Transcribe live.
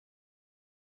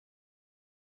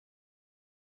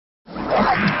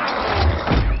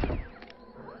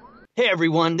Hey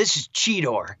everyone, this is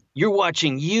Cheetor. You're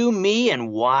watching You, Me, and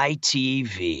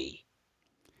YTV.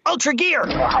 Ultra Gear!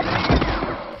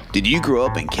 Did you grow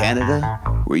up in Canada?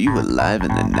 Were you alive in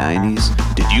the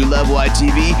 90s? Did you love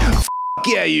YTV? F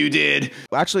yeah, you did!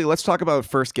 Actually, let's talk about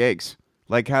first gigs.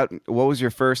 Like, what was your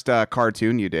first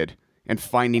cartoon you did? And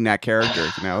finding that character,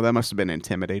 you know, that must have been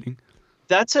intimidating.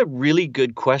 That's a really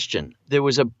good question. There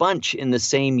was a bunch in the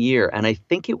same year, and I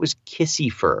think it was Kissy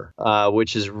Fur,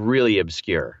 which is really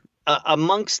obscure.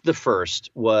 Amongst the first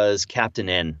was Captain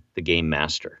N, the Game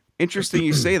Master. Interesting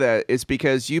you say that. It's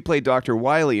because you played Dr.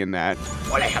 Wily in that.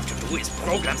 All I have to do is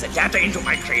program the data into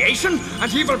my creation,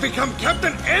 and he will become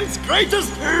Captain N's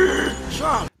greatest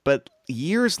son. But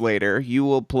years later, you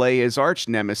will play his arch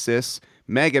nemesis,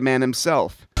 Megaman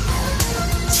himself.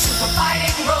 Super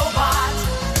fighting robot,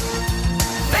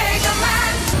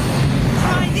 Megaman.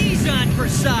 Try these on for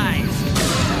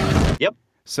size. Yep.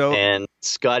 So, and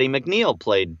Scotty McNeil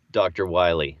played Dr.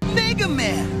 Wily.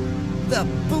 Megaman, the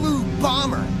blue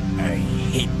bomber. I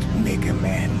hate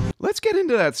Megaman. Let's get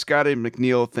into that Scotty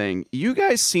McNeil thing. You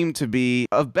guys seem to be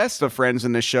of best of friends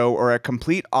in the show, or at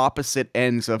complete opposite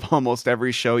ends of almost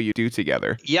every show you do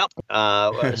together. Yep.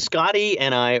 Scotty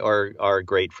and I are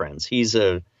great friends. He's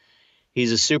a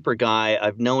super guy.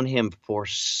 I've known him for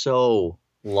so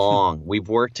long. We've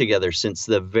worked together since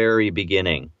the very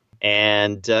beginning.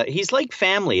 And he's like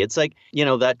family. It's like, you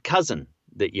know, that cousin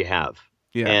that you have.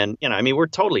 Yeah. And, you know, I mean, we're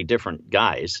totally different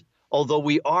guys, although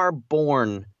we are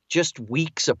born just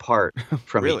weeks apart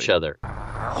from Really? each other.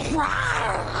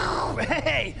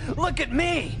 Hey, look at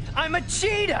me. I'm a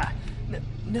cheetah.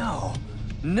 No,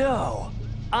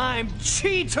 I'm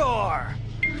Cheetor.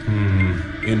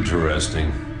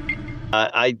 Interesting.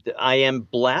 I am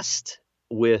blessed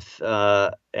with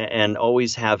and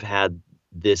always have had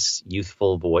this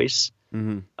youthful voice.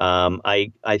 Mm-hmm.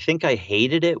 I think I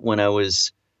hated it when I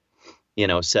was,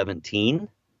 17,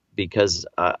 because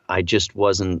I just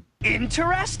wasn't.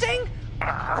 Interesting?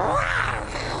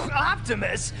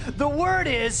 Optimus, the word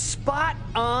is spot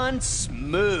on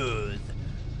smooth.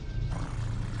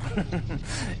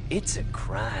 It's a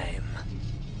crime.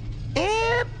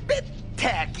 A bit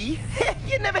tacky.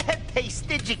 You never had taste,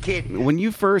 did you, kid? When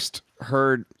you first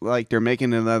heard, like, they're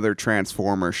making another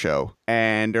Transformer show,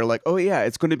 and they're like, oh yeah,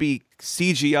 it's going to be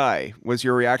CGI, was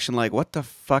your reaction like, what the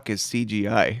fuck is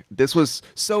CGI? This was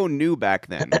so new back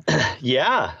then.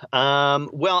 Yeah.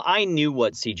 Well, I knew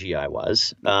what CGI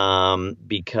was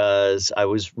because I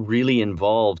was really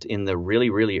involved in the really,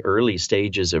 really early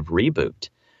stages of Reboot.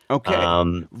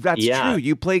 Okay, that's true.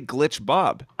 You played Glitch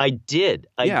Bob. I did.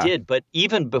 But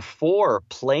even before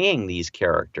playing these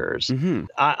characters,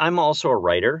 I'm also a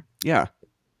writer. Yeah.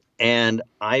 And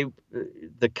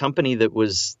the company that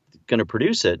was going to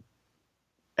produce it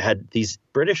had these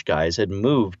British guys had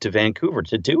moved to Vancouver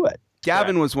to do it.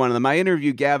 Gavin was one of them. I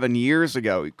interviewed Gavin years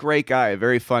ago. Great guy,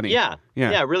 very funny. Yeah,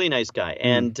 really nice guy.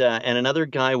 And another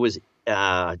guy was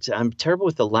I'm terrible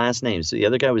with the last names. So the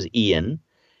other guy was Ian.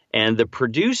 And the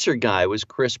producer guy was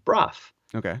Chris Bruff.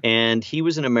 Okay. And he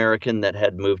was an American that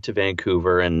had moved to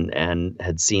Vancouver and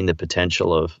had seen the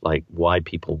potential of, like, why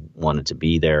people wanted to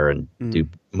be there and do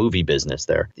movie business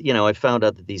there. You know, I found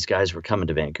out that these guys were coming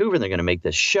to Vancouver and they're going to make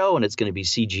this show and it's going to be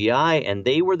CGI. And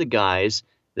they were the guys,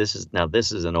 this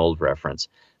is an old reference.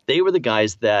 They were the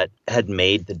guys that had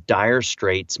made the Dire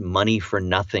Straits Money for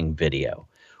Nothing video,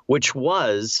 which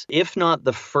was, if not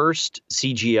the first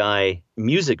CGI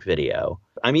music video,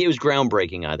 I mean, it was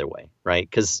groundbreaking either way, right?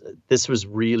 Because this was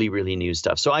really, really new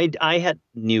stuff. So I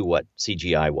knew what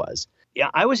CGI was. Yeah,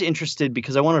 I was interested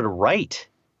because I wanted to write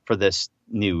for this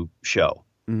new show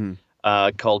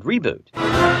called Reboot.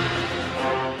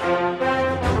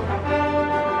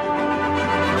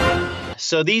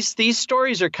 So these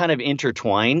stories are kind of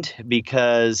intertwined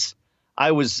because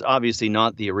I was obviously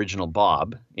not the original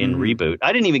Bob in Reboot.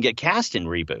 I didn't even get cast in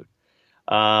Reboot.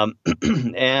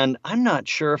 And I'm not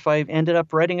sure if I ended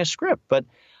up writing a script, but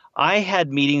I had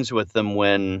meetings with them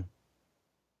when,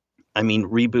 I mean,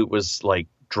 Reboot was like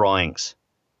drawings.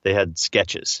 They had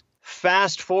sketches.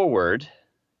 Fast forward,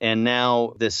 and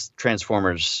now this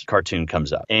Transformers cartoon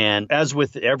comes up. And as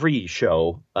with every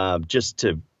show, just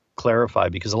to clarify,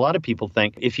 because a lot of people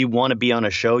think if you want to be on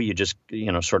a show, you just,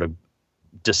 sort of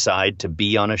decide to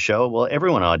be on a show. Well,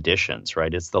 everyone auditions,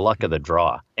 right? It's the luck of the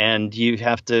draw. And you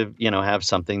have to, have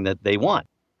something that they want.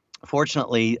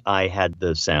 Fortunately, I had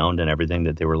the sound and everything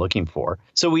that they were looking for.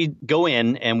 So we go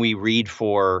in and we read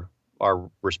for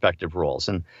our respective roles.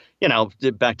 And,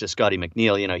 back to Scotty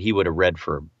McNeil, he would have read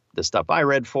for the stuff I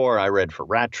read for. I read for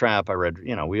Rat Trap. I read,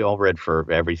 we all read for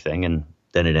everything. And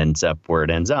then it ends up where it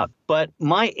ends up. But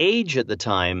my age at the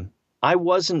time, I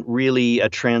wasn't really a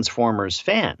Transformers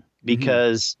fan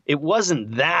because it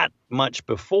wasn't that much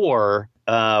before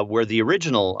where the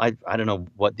original, I don't know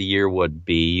what the year would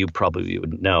be. You probably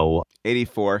would know.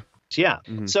 84. Yeah.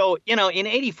 So, in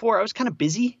 84, I was kind of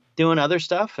busy doing other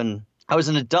stuff and I was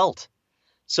an adult.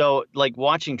 So like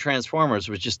watching Transformers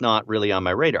was just not really on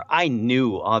my radar. I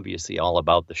knew obviously all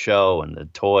about the show and the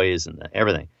toys and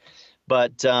everything.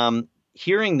 But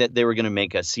hearing that they were going to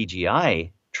make a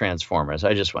CGI Transformers,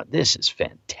 I just went, this is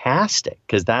fantastic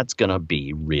because that's going to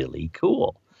be really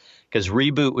cool. Because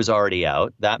Reboot was already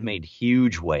out. That made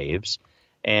huge waves.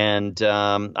 And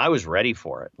I was ready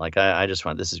for it. Like, I just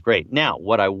went, this is great. Now,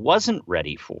 what I wasn't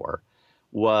ready for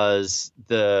was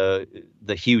the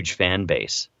huge fan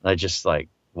base. I just like,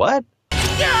 what?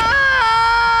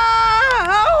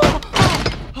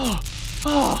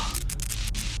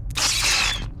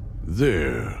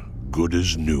 There, good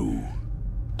as new.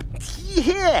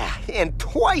 Yeah, and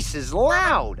twice as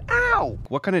loud. Ow!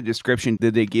 What kind of description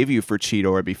did they give you for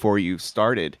Cheetor before you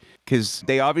started? Because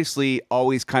they obviously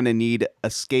always kind of need a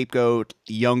scapegoat,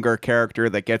 younger character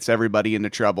that gets everybody into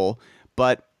trouble.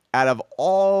 But out of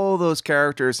all those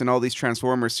characters in all these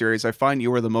Transformers series, I find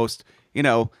you were the most,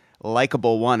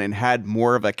 likable one and had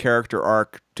more of a character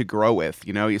arc to grow with.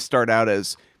 You start out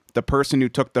as the person who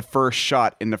took the first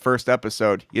shot in the first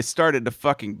episode. You started the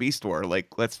fucking Beast War.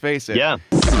 Like, let's face it. Yeah.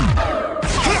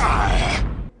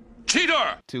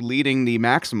 Cheetor! To leading the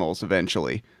Maximals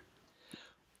eventually.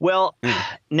 Well,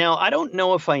 now I don't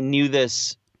know if I knew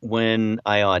this when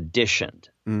I auditioned,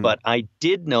 but I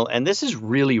did know, and this is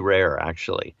really rare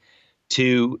actually,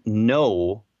 to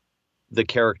know the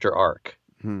character arc.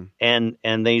 And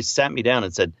they sat me down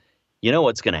and said,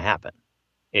 what's going to happen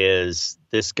is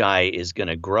this guy is going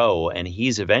to grow and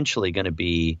he's eventually going to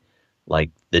be like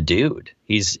the dude.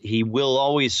 He will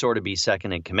always sort of be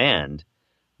second in command,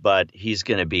 but he's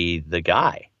going to be the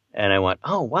guy. And I went,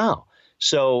 oh, wow.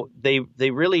 So they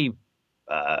really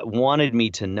wanted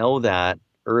me to know that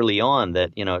early on,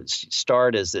 that,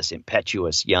 start as this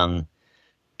impetuous young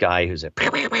guy who's to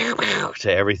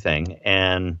everything.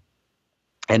 And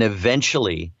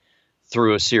eventually,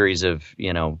 through a series of,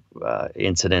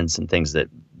 incidents and things that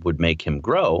would make him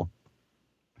grow,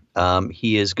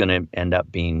 he is going to end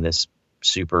up being this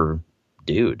super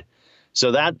dude.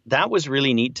 So that was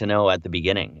really neat to know at the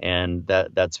beginning. And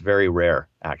that's very rare,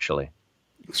 actually.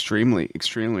 Extremely,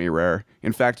 extremely rare.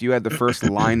 In fact, you had the first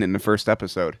line in the first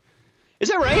episode. Is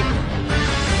that right?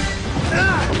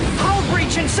 Hull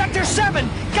breach in Sector 7!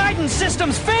 Guidance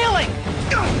systems failing!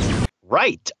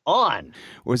 Right on.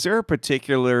 Was there a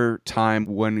particular time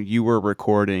when you were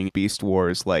recording Beast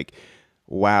Wars, like,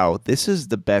 wow, this is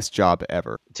the best job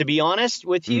ever? To be honest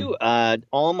with you,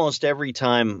 almost every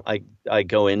time I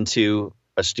go into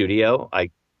a studio,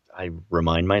 I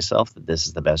remind myself that this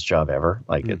is the best job ever.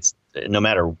 Like, it's no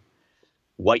matter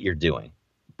what you're doing.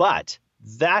 But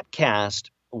that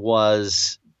cast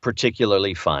was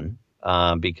particularly fun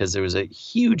because there was a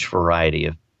huge variety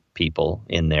of people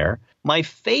in there. My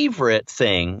favorite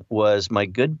thing was my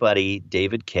good buddy,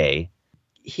 David Kay.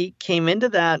 He came into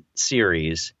that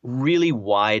series really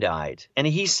wide-eyed, and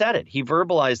he said it. He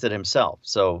verbalized it himself.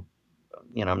 So,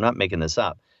 I'm not making this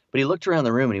up. But he looked around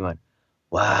the room and he went,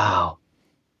 wow,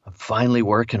 I'm finally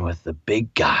working with the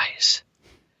big guys.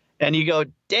 And you go,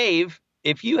 Dave,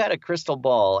 if you had a crystal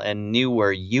ball and knew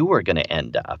where you were going to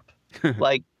end up,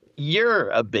 like, you're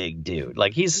a big dude.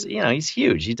 Like, he's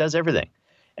huge. He does everything.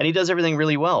 And he does everything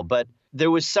really well. But there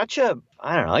was such a,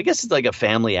 I don't know, I guess it's like a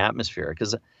family atmosphere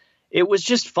because it was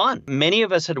just fun. Many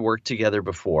of us had worked together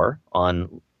before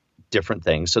on different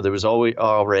things. So there was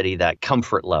already that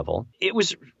comfort level. It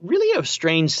was really a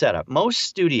strange setup. Most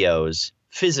studios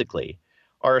physically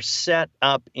are set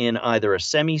up in either a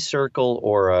semicircle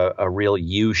or a real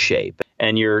U shape.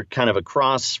 And you're kind of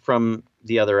across from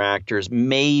the other actors,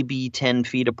 maybe 10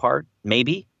 feet apart,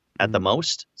 maybe at the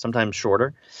most, sometimes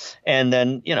shorter. And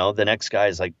then, the next guy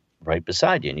is like right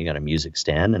beside you and you got a music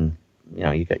stand and,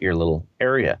 you got your little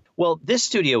area. Well, this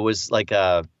studio was like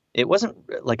it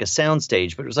wasn't like a sound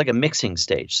stage, but it was like a mixing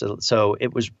stage. So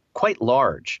it was quite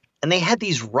large. And they had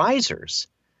these risers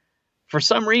for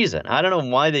some reason. I don't know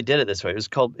why they did it this way.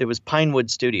 It was Pinewood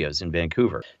Studios in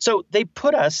Vancouver. So they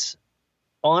put us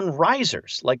on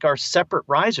risers, like our separate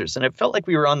risers. And it felt like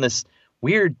we were on this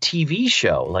weird TV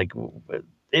show. Like,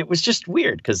 it was just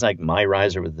weird because like my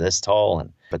riser was this tall,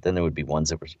 but then there would be ones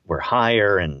that were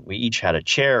higher, and we each had a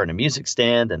chair and a music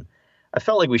stand, and I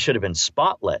felt like we should have been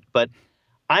spotlit. But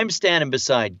I'm standing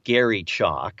beside Gary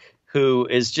Chalk, who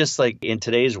is just like, in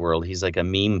today's world, he's like a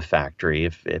meme factory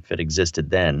if it existed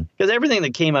then. Because everything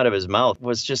that came out of his mouth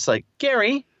was just like,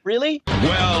 Gary, really?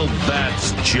 Well,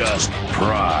 that's just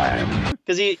prime.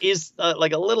 Because he is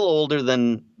like a little older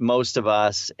than most of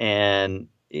us. And,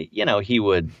 you know, he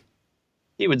would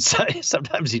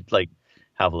sometimes he'd like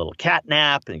have a little cat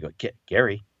nap and he'd go,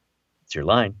 Gary, it's your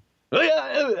line. Oh,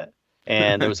 yeah.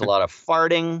 And there was a lot of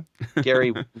farting.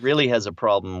 Gary really has a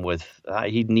problem with,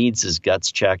 he needs his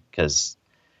guts checked because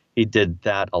he did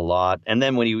that a lot. And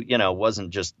then when he, you know, wasn't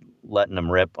just letting him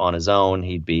rip on his own,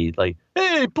 he'd be like,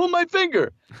 hey, pull my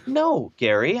finger. No,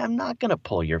 Gary, I'm not going to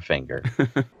pull your finger.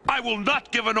 I will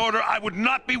not give an order I would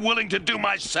not be willing to do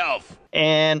myself.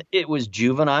 And it was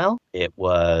juvenile. It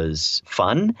was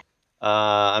fun.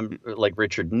 Like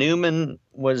Richard Newman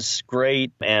was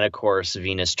great. And of course,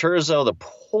 Venus Terzo, the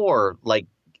poor, like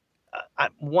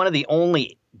one of the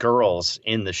only girls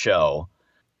in the show.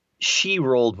 She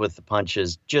rolled with the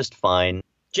punches just fine.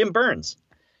 Jim Burns,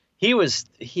 he was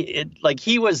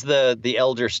the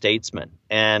elder statesman,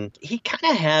 and he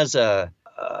kind of has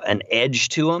an edge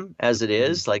to him as it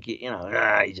is. Like, you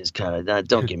know, he just kind of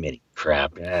don't give me any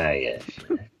crap. Yeah,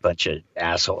 bunch of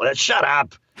asshole. Shut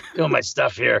up, doing my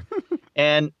stuff here.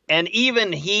 And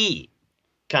even he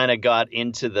kind of got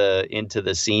into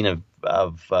the scene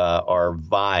of our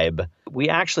vibe. We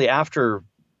actually, after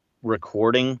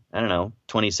recording, I don't know,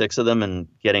 26 of them and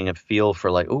getting a feel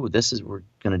for like, oh, we're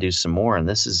going to do some more. And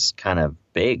this is kind of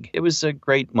big. It was a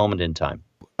great moment in time.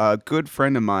 A good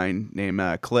friend of mine named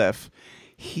Cliff,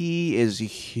 he is a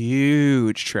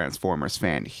huge Transformers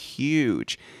fan,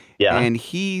 huge. Yeah. And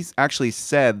he's actually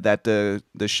said that the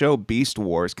show Beast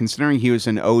Wars, considering he was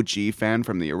an OG fan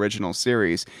from the original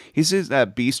series, he says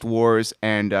that Beast Wars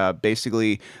and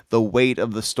basically the weight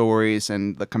of the stories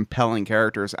and the compelling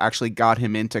characters actually got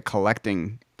him into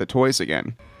collecting the toys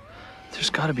again. There's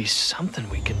got to be something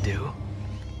we can do.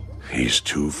 He's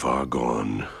too far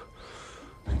gone,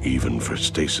 even for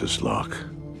stasis lock.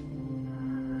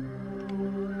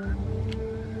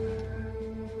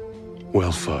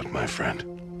 Well fought, my friend.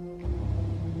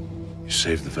 You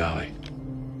saved the valley.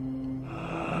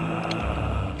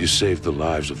 You saved the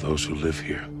lives of those who live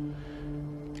here,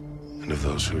 and of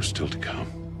those who are still to come.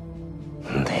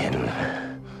 And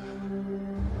then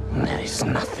there is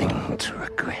nothing to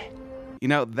regret. You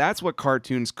know, that's what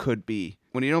cartoons could be.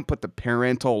 When you don't put the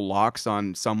parental locks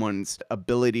on someone's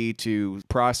ability to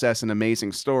process an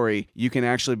amazing story, you can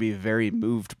actually be very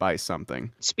moved by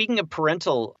something. Speaking of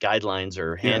parental guidelines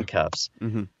or handcuffs,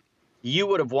 you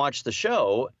would have watched the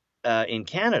show in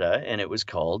Canada, and it was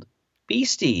called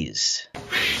Beasties.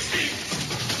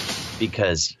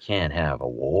 Because you can't have a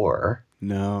war.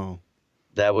 No.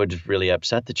 That would really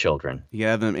upset the children. You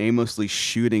have them aimlessly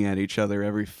shooting at each other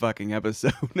every fucking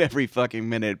episode, every fucking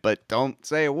minute, but don't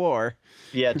say war.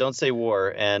 Yeah, don't say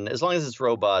war. And as long as it's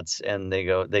robots and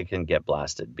they can get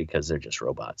blasted because they're just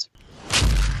robots.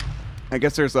 I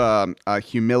guess there's a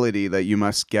humility that you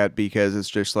must get because it's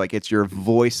just like it's your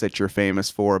voice that you're famous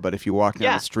for. But if you walk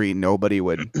down the street, nobody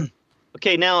would.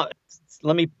 Okay, now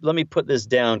let me put this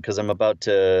down because I'm about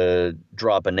to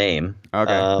drop a name.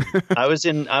 Okay. I was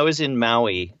in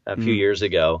Maui a few years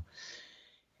ago,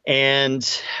 and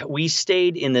we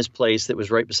stayed in this place that was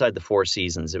right beside the Four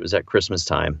Seasons. It was at Christmas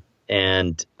time,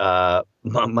 and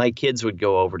my kids would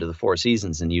go over to the Four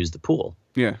Seasons and use the pool.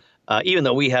 Yeah. Even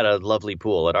though we had a lovely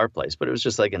pool at our place, but it was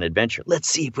just like an adventure. Let's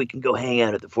see if we can go hang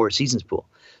out at the Four Seasons pool.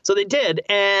 So they did,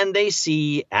 and they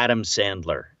see Adam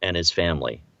Sandler and his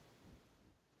family.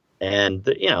 And,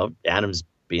 you know, Adam's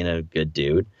being a good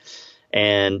dude,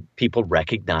 and people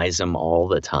recognize him all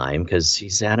the time because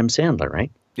he's Adam Sandler,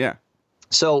 right? Yeah.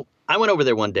 So I went over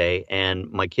there one day,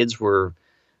 and my kids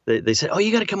they said, oh,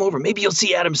 you got to come over. Maybe you'll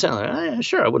see Adam Sandler.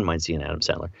 Sure, I wouldn't mind seeing Adam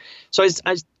Sandler. So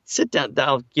I sit down.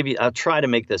 I'll try to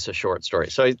make this a short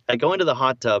story. So I go into the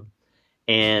hot tub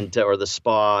or the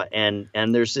spa, and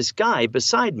there's this guy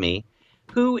beside me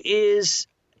who he's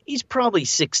probably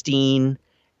 16,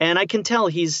 and I can tell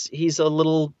he's a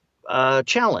little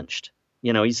challenged.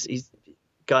 You know, he's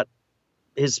got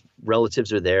his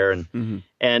relatives are there,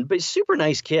 but he's a super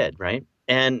nice kid, right?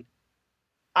 And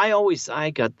I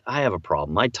have a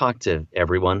problem. I talk to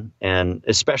everyone, and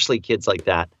especially kids like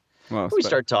that. Well, we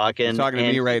start talking. You're talking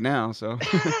to me right now, so.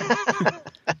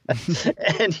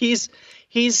 And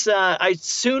I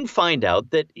soon find out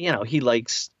that, you know, he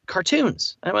likes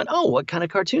cartoons. I went, oh, what kind of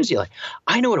cartoons do you like?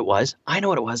 I know what it was. I know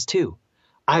what it was too.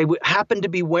 I happened to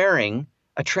be wearing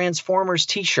a Transformers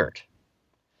t-shirt,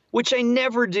 which I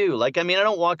never do. Like, I mean, I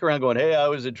don't walk around going, hey, I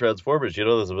was in Transformers, you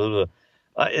know, this, blah, blah,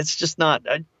 blah. It's just not,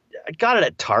 I got it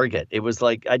at Target. It was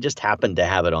like I just happened to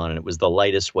have it on, and it was the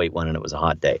lightest weight one, and it was a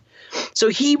hot day. So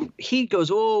he goes,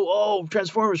 oh,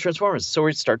 Transformers. So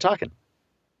we start talking.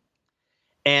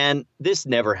 And this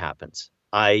never happens.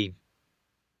 I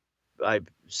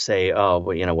say, oh,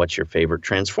 well, you know, what's your favorite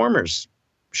Transformers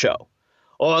show?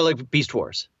 Oh, I like Beast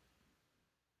Wars.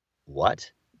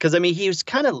 What? Because, I mean, he was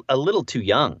kind of a little too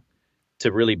young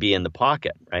to really be in the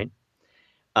pocket, right?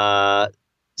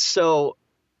 So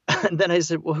then I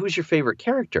said, well, who's your favorite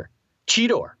character?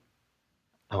 Cheetor.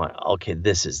 I went, okay,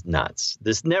 this is nuts.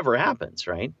 This never happens,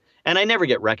 right? And I never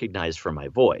get recognized for my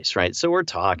voice, right? So we're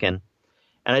talking,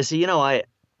 and I say, you know, I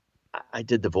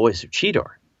did the voice of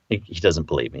Cheetor. He doesn't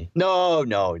believe me. No,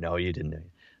 you didn't.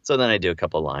 So then I do a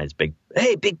couple of lines.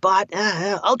 Hey, big bot,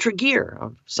 ultra gear,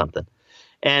 or something.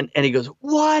 And he goes,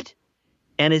 what?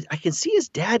 And I can see his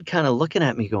dad kind of looking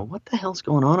at me going, what the hell's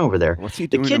going on over there? What's he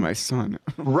doing to my son?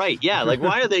 Right, yeah. Like,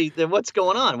 why are they, what's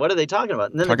going on? What are they talking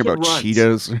about? And then talking about runs.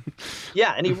 Cheetos.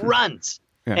 Yeah, and he runs.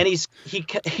 Yeah. And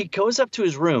he goes up to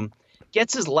his room,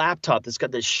 gets his laptop that's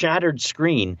got this shattered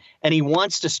screen, and he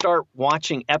wants to start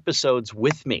watching episodes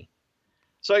with me.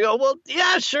 So I go, well,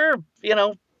 yeah, sure. You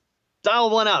know, dial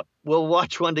one up. We'll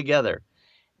watch one together.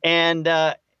 And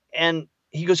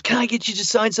he goes, can I get you to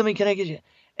sign something? Can I get you?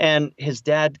 And his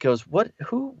dad goes, what,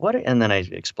 who, what? And then I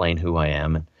explain who I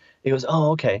am. And he goes,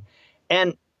 oh, okay.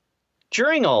 And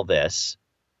during all this,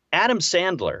 Adam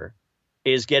Sandler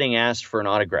is getting asked for an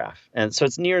autograph. And so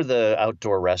it's near the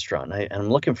outdoor restaurant. And I'm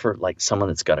looking for like someone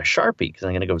that's got a Sharpie because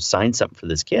I'm going to go sign something for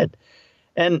this kid.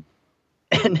 And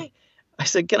I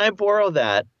said, can I borrow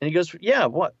that? And he goes, yeah,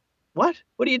 what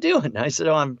are you doing? And I said,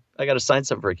 oh, I got to sign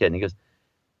something for a kid. And he goes,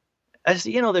 I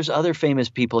said, you know, there's other famous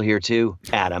people here too,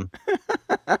 Adam.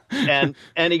 and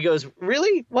he goes,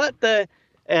 really? What the?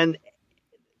 And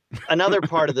another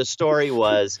part of the story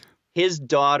was his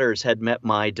daughters had met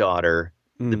my daughter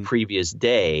the previous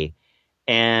day,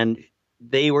 and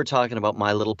they were talking about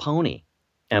My Little Pony,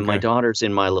 and my daughter's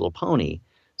in My Little Pony.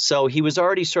 So he was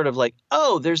already sort of like,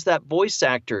 oh, there's that voice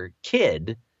actor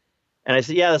kid. And I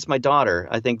said, yeah, that's my daughter.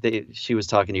 I think she was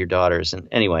talking to your daughters. And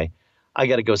anyway, I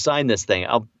got to go sign this thing.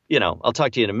 I'll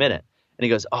talk to you in a minute. And he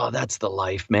goes, oh, that's the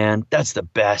life, man. That's the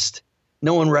best.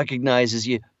 No one recognizes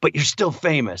you, but you're still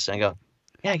famous. And I go,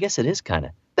 yeah, I guess it is kind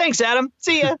of. Thanks, Adam.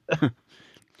 See ya.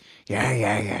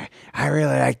 Yeah. I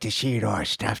really like the Cheetor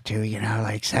stuff too, you know,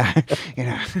 like, so, you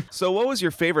know. So what was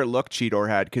your favorite look Cheetor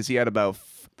had? Because he had about,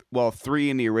 3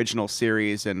 in the original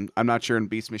series, and I'm not sure in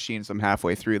Beast Machines I'm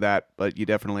halfway through that, but you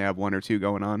definitely have 1 or 2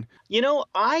 going on. You know,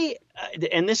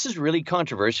 and this is really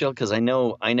controversial because I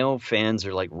know fans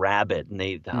are like rabid,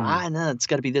 and no, it's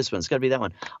got to be this one, it's got to be that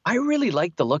one. I really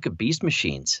like the look of Beast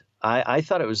Machines. I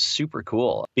thought it was super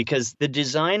cool because the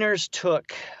designers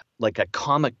took like a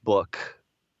comic book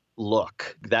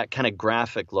look, that kind of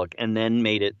graphic look, and then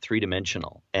made it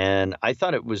 3-dimensional. And I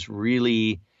thought it was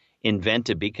really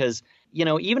inventive because, you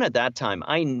know, even at that time,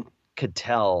 I could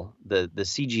tell the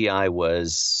CGI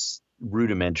was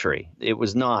rudimentary. It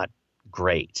was not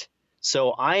great.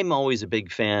 So I'm always a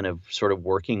big fan of sort of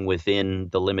working within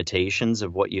the limitations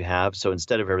of what you have. So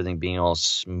instead of everything being all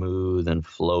smooth and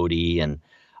floaty, and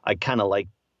I kind of like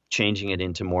changing it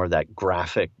into more of that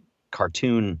graphic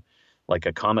cartoon, like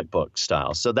a comic book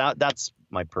style. So that's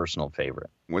my personal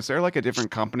favorite. Was there like a different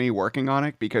company working on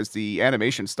it? Because the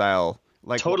animation style...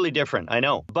 totally different, I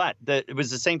know. But it was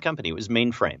the same company. It was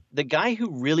Mainframe. The guy who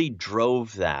really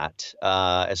drove that,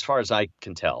 as far as I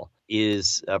can tell,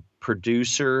 is a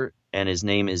producer, and his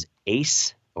name is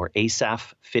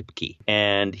Asaf Fipke.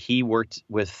 And he worked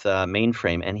with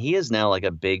Mainframe, and he is now like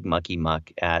a big mucky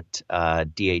muck at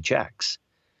DHX.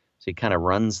 So he kind of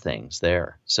runs things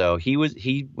there. So he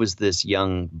was this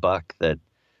young buck that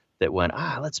went,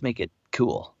 let's make it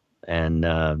cool. And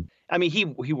I mean,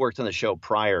 he worked on the show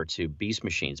prior to Beast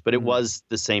Machines, but it was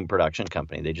the same production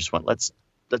company. They just went, let's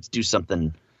do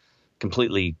something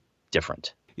completely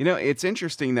different. You know, it's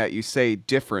interesting that you say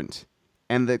different,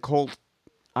 and the whole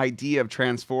idea of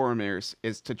Transformers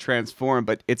is to transform,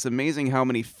 but it's amazing how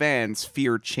many fans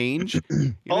fear change.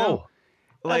 You know?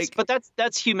 But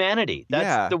that's humanity.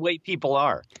 That's the way people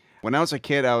are. When I was a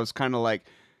kid, I was kind of like,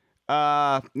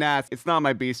 nah, it's not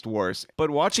my Beast Wars. But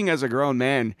watching as a grown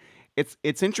man,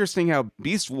 it's interesting how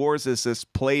Beast Wars is this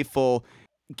playful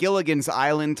Gilligan's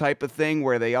Island type of thing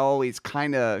where they always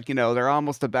kind of, you know, they're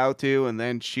almost about to, and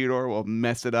then Cheetor will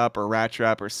mess it up, or Rat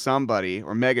Trap, or somebody,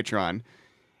 or Megatron.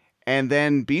 And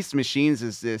then Beast Machines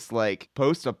is this like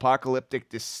post-apocalyptic,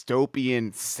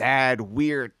 dystopian, sad,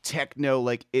 weird techno.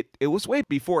 Like it was way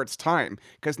before its time,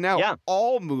 because now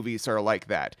all movies are like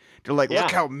that. They're like,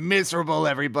 look how miserable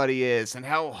everybody is and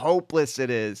how hopeless it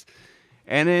is.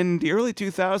 And in the early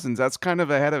 2000s, that's kind of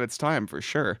ahead of its time for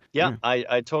sure. Yeah,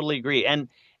 I totally agree. And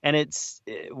it's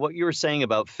what you were saying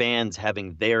about fans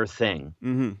having their thing.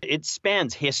 It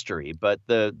spans history, but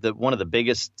the one of the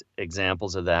biggest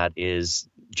examples of that is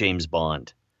James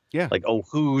Bond. Yeah. Like, oh,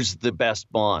 who's the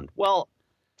best Bond? Well,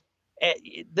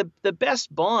 the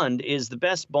best Bond is the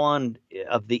best Bond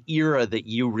of the era that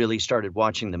you really started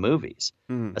watching the movies,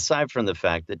 aside from the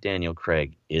fact that Daniel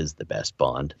Craig is the best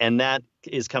Bond. And that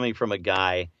is coming from a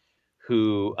guy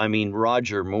who, I mean,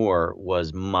 Roger Moore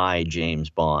was my James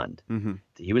Bond.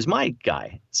 He was my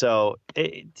guy. So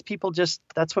people just,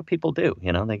 that's what people do.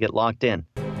 You know, they get locked in.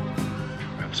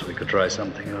 Perhaps we could try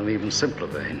something in an even simpler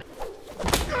vein.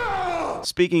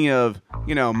 Speaking of,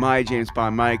 you know, my James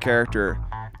Bond, my character,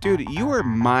 dude, you are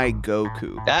my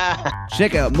Goku.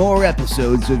 Check out more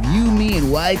episodes of You, Me, and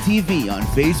YTV on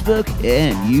Facebook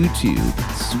and YouTube.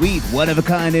 Sweet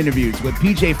one-of-a-kind interviews with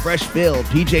PJ Freshfield,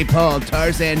 PJ Paul,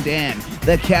 Tarzan Dan,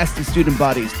 the cast of Student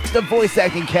Bodies, the voice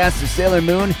acting cast of Sailor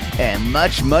Moon, and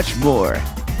much, much more.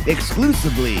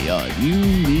 Exclusively on You,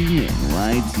 Me,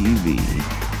 and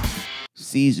YTV.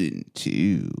 Season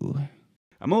 2.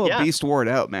 I'm a little Beast Ward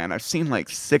out, man. I've seen like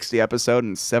 60 episodes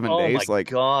in 7 days. Oh my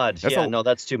God. Yeah, no,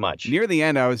 that's too much. Near the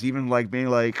end, I was even like being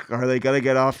like, are they going to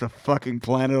get off the fucking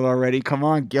planet already? Come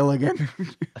on, Gilligan.